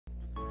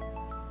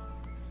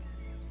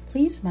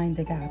Please mind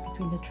the gap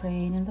between the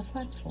train and the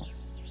platform.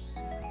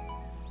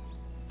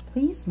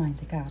 Please mind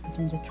the gap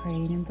between the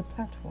train and the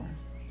platform.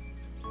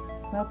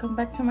 Welcome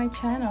back to my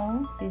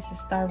channel. This is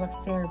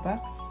Starbucks,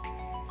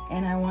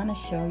 and I want to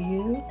show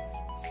you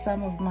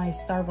some of my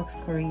Starbucks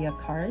Korea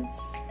cards.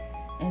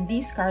 And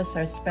these cards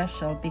are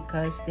special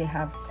because they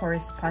have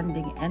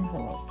corresponding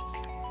envelopes.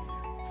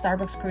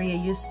 Starbucks Korea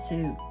used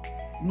to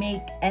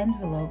make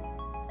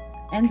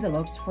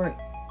envelopes for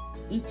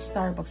each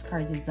Starbucks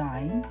card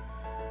design.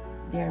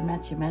 They're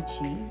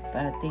matchy-matchy,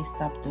 but they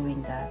stopped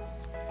doing that.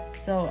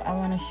 So I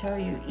want to show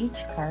you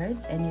each card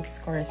and its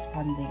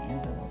corresponding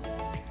envelope.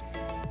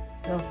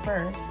 So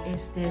first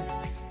is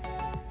this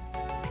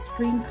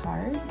spring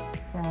card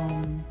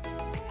from,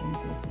 I think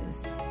this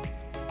is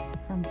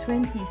from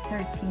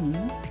 2013.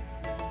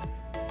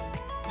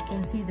 You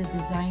can see the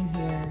design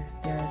here.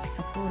 There are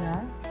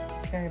sakura,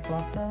 cherry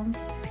blossoms,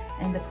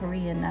 and the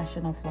Korean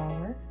national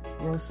flower,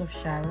 Rose of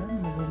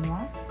Sharon,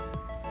 mugunghwa.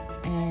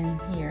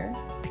 And here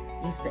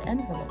is the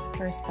envelope,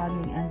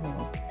 corresponding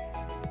envelope.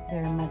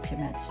 They're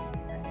matchy-matchy,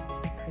 right?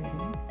 So pretty.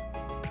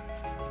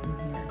 And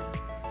here.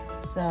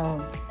 So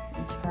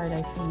each card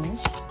I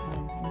finish,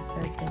 I'll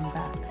insert them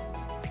back.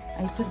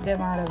 I took them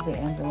out of the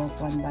envelope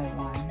one by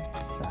one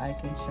so I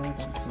can show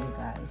them to you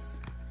guys.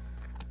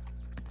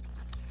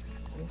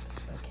 Oops,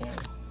 okay.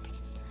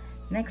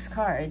 Next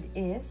card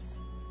is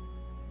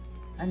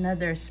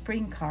another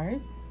spring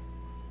card.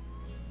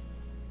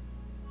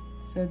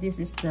 So this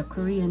is the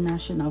Korean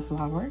national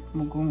flower,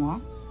 mugunghwa,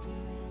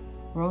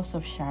 Rose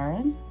of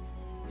Sharon.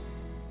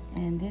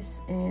 And this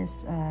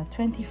is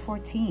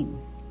 2014.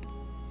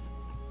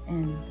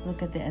 And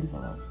look at the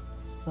envelope.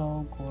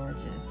 So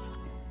gorgeous.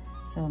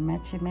 So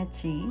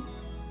matchy-matchy.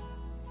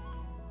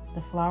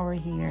 The flower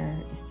here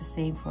is the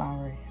same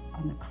flower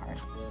on the card.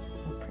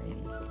 So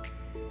pretty.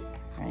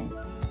 Right?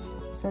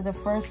 So the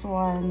first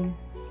one,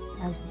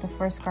 the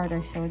first card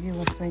I showed you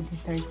was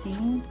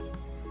 2013.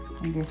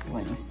 And this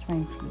one is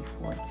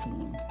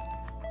 2014.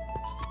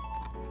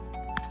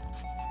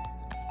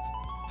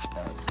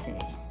 Okay.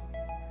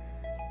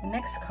 The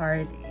next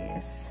card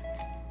is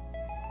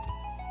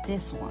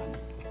this one.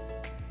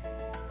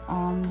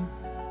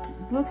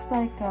 It looks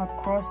like a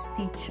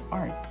cross-stitch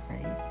art,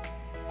 right?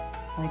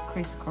 Like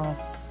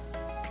crisscross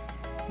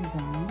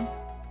design.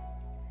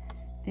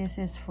 This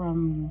is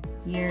from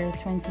year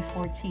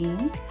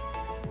 2014.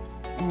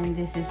 And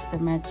this is the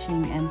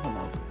matching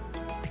envelope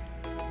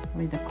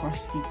with the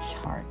cross-stitch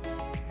heart.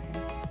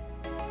 Right?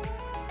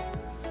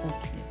 So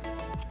cute.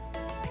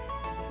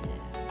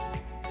 Yes.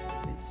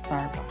 With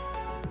Starbucks.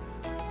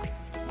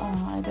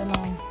 I don't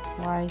know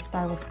why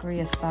Starbucks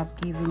Korea stopped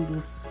giving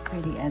these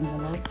pretty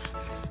envelopes.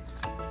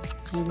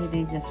 Maybe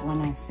they just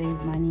want to save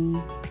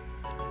money.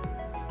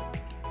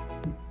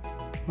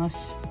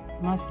 Must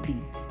be.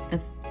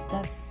 That's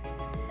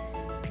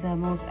the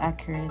most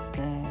accurate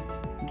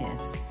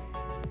guess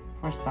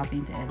for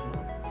stopping the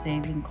envelope.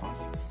 Saving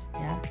costs.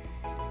 Yeah.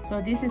 So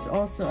this is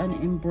also an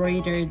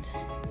embroidered,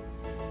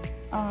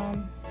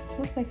 it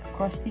looks like a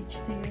cross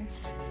stitch there,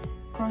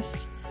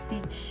 cross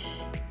stitch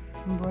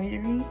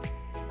embroidery.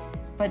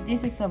 But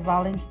this is a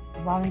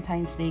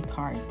Valentine's Day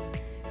card,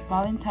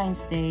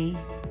 Valentine's Day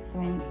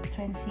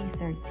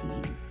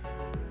 2013.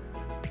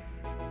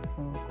 So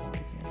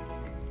gorgeous.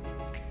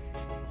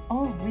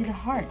 Oh, with a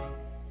heart.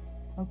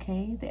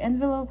 Okay, the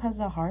envelope has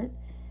a heart,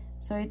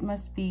 so it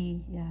must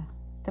be, yeah.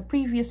 The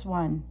previous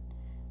one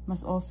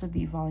must also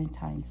be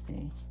Valentine's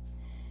Day.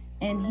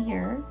 And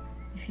here,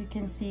 if you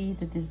can see,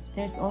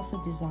 there's also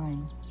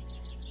design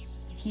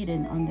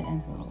hidden on the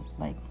envelope.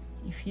 Like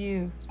if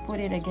you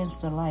put it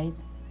against the light,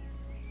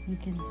 you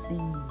can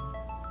see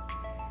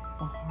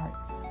the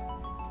hearts.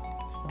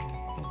 So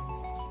cool.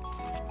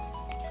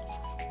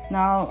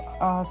 Now,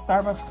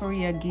 Starbucks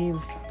Korea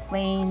gave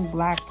plain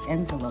black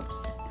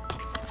envelopes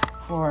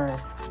for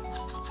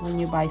when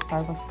you buy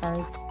Starbucks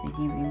cards. They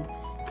give you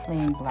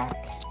plain black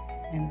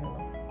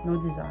envelope, no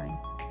design,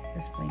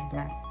 just plain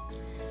black.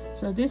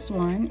 So this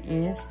one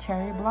is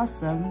Cherry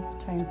Blossom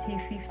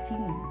 2015.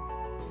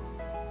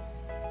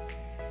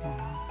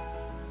 Wow,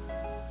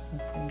 so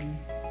pretty.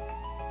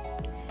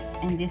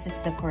 And this is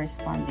the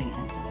corresponding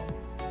envelope.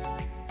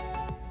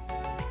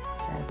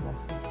 Cherry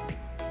Blossom too.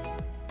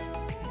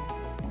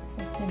 Yeah, not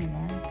so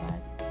similar, but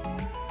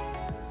yeah,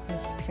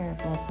 there's Cherry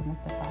Blossom at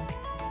the back too.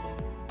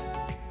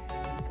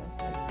 So it goes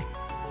like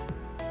this.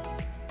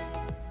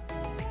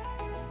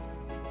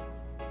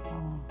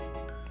 Oh,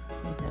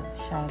 see the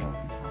shadow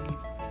behind.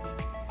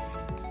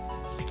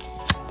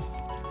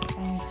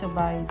 To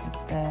buy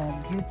the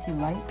beauty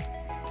light.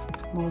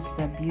 Most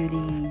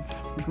beauty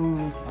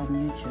gurus on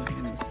YouTube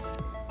use.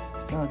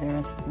 So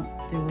there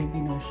will be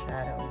no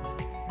shadow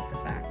at the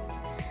back.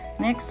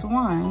 Next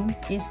one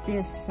is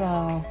this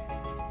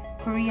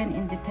Korean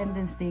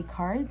Independence Day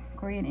card.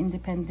 Korean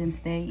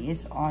Independence Day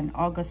is on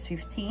August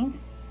 15th.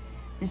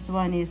 This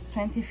one is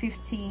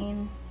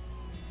 2015,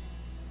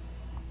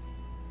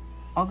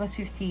 August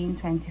 15,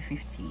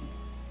 2015.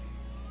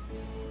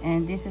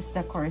 And this is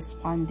the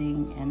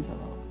corresponding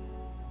envelope.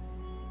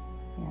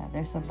 Yeah,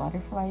 there's a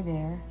butterfly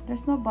there.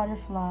 There's no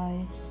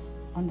butterfly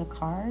on the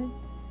card,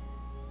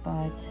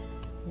 but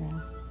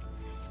yeah,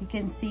 you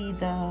can see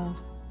I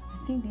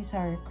think these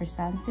are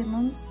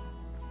chrysanthemums.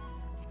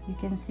 You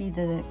can see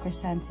the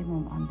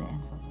chrysanthemum on the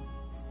envelope.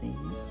 See?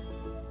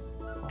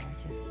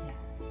 Gorgeous, yeah.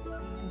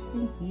 It's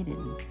in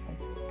hidden, but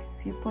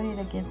if you put it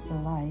against the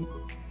light,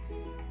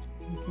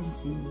 you can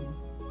see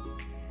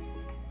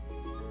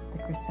the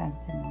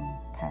chrysanthemum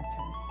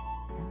pattern.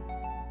 Yeah.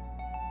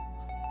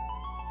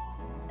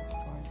 It's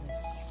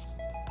gorgeous.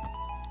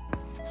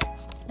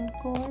 So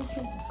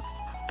gorgeous.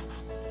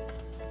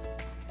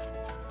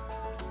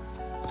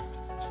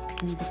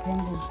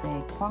 Independence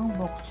Day, Kwang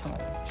Bok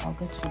Chol,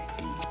 August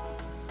 15th.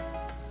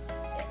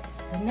 Yes.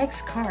 The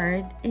next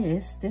card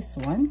is this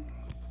one.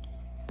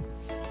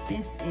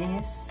 This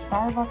is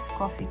Starbucks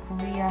Coffee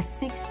Korea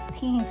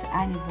 16th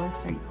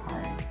anniversary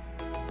card.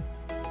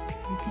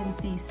 You can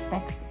see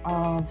specks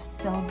of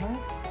silver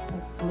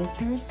with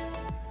glitters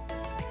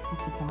at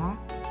the back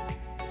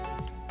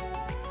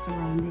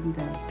surrounding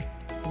the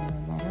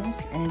letters,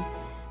 and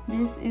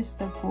this is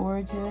the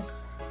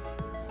gorgeous,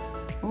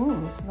 oh,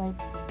 it's like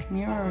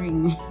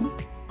mirroring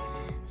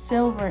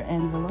silver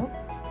envelope.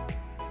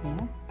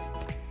 Yeah,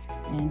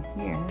 and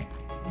here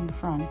in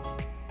front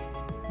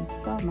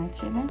it's so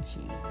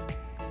matchy.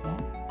 Yeah,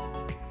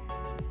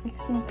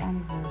 16th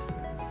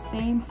anniversary,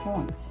 same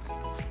font.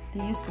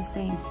 They use the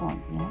same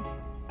font. Yeah.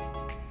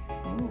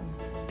 Ooh.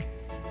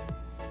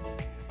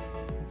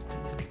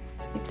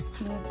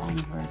 16th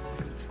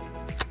anniversary.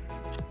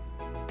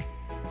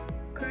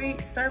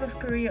 Starbucks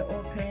Korea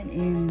opened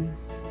in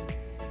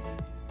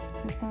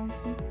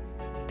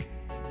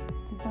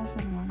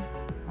 2001.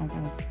 I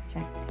gotta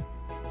check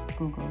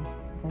Google.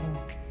 Gotta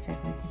check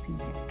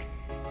Wikipedia.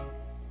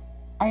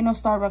 I know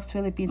Starbucks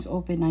Philippines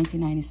opened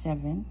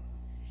 1997,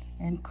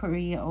 and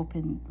Korea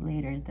opened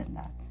later than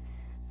that,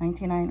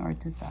 99 or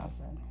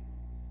 2000.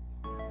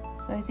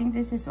 So I think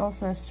this is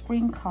also a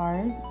spring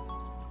card,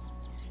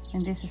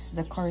 and this is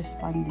the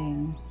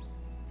corresponding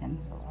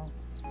envelope.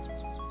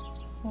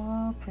 So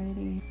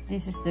pretty.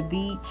 This is the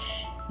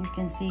beach. You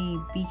can see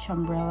beach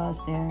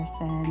umbrellas there,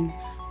 sand,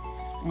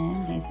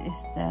 and this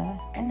is the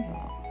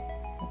envelope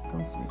that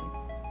goes with it.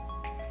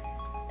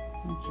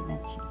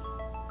 Matchy.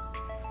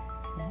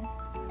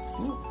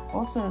 Yeah. Ooh.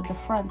 Also the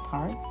front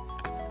part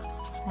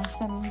has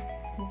some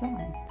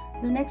design.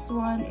 The next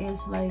one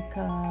is like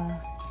a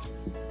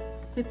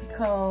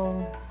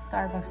typical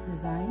Starbucks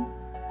design.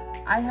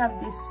 I have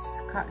these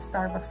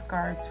Starbucks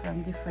cards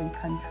from different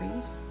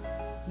countries.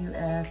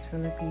 US,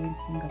 Philippines,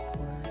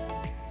 Singapore.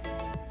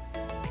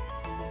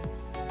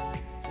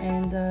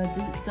 And the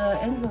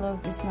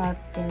envelope is not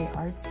very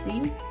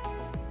artsy. You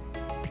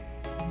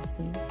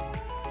see,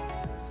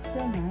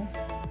 still nice.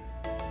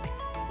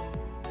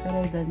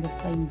 Better than the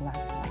plain black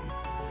one.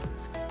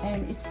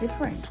 And it's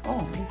different.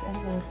 Oh, this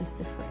envelope is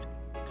different.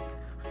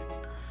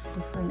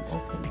 Different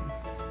opening.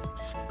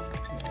 Yes.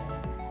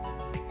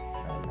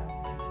 So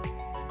lovely.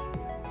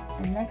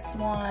 The next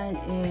one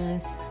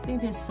is, I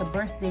think this is a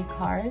birthday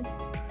card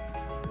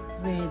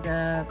with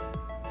a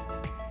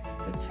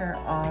picture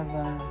of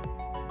a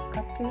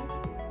cupcake.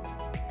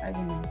 I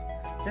don't know.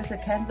 There's a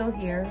candle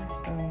here,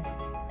 so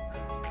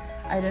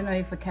I don't know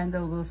if a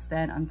candle will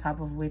stand on top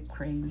of whipped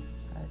cream.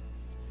 But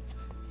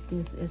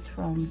this is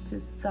from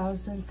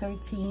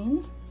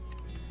 2013,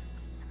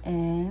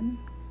 and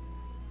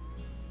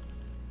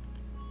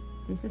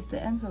this is the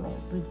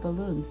envelope with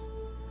balloons.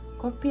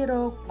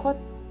 Kopiro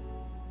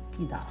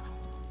Kotpida.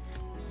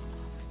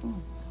 I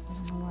don't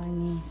know what it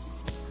means.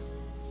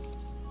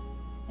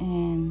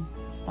 And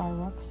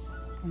Starbucks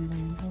and the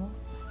envelope.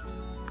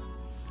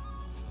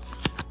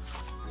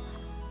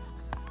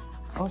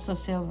 Also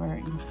silver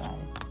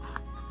inside.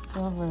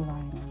 Silver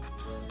lining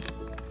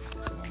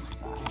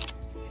inside.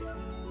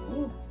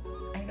 Ooh,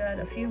 I got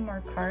a few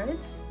more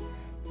cards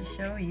to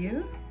show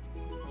you.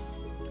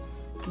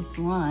 This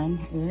one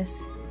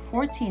is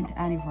 14th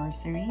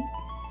anniversary.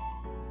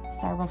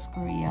 Starbucks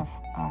Korea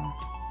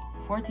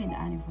 14th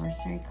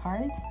anniversary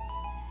card.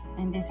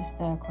 And this is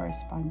the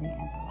corresponding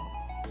envelope.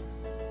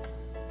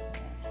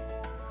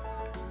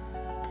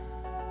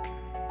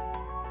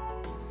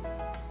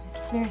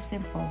 Very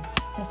simple.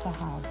 It's just a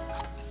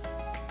house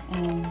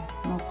and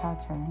no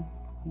pattern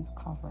on the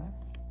cover,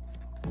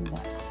 on the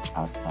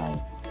outside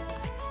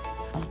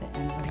of the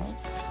envelope.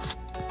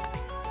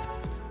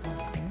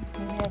 Okay,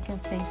 maybe I can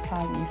save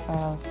time if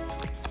I'll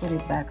put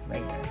it back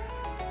later.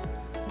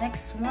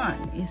 Next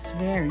one is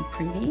very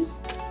pretty.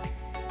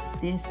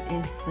 This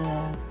is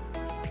the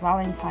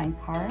Valentine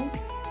card.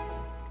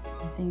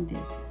 I think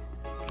this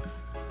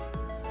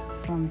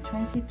from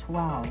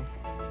 2012.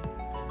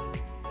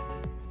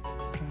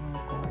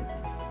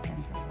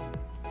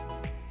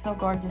 So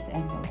gorgeous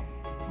envelope.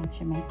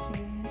 Matchy.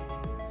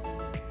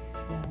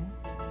 Yeah.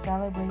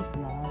 Celebrate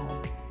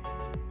love.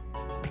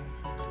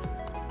 Gorgeous.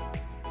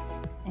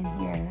 And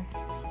here,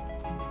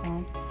 in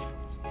front,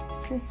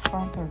 this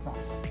front or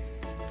back.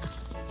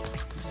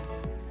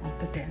 I'll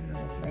put the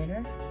envelope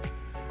later.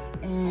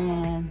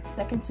 And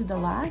second to the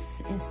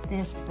last is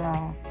this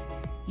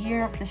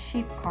Year of the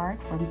Sheep card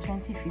from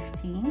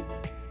 2015.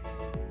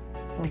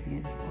 So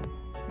beautiful.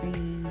 3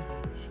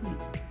 sheep.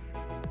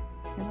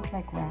 They look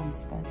like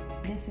rams, but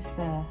this is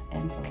the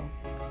envelope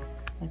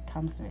that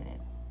comes with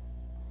it.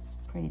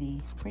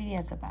 Pretty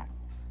at the back.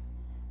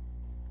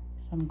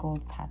 Some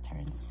gold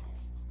patterns.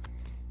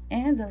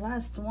 And the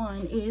last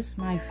one is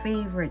my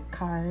favorite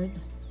card.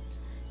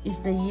 Is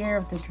the Year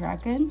of the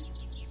Dragon.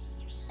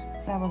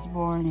 So I was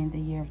born in the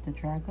Year of the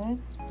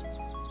Dragon.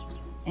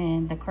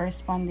 And the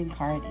corresponding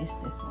card is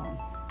this one.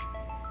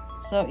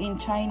 So in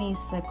Chinese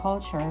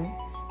culture,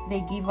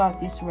 they give out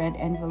these red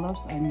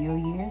envelopes on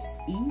New Year's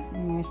Eve,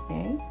 New Year's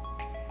Day,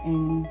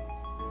 and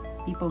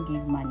people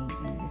give money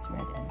in this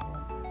red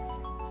envelope.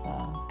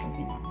 So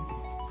very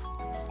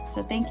nice.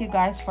 So thank you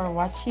guys for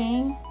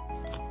watching.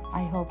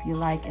 I hope you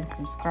like and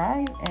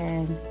subscribe,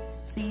 and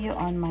see you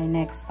on my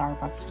next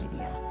Starbucks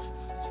video.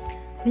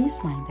 Please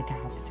mind the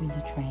gap between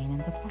the train and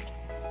the platform.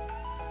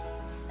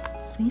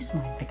 Please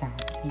mind the gap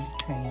between the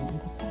train and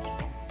the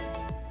platform.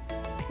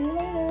 See you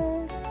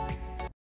later.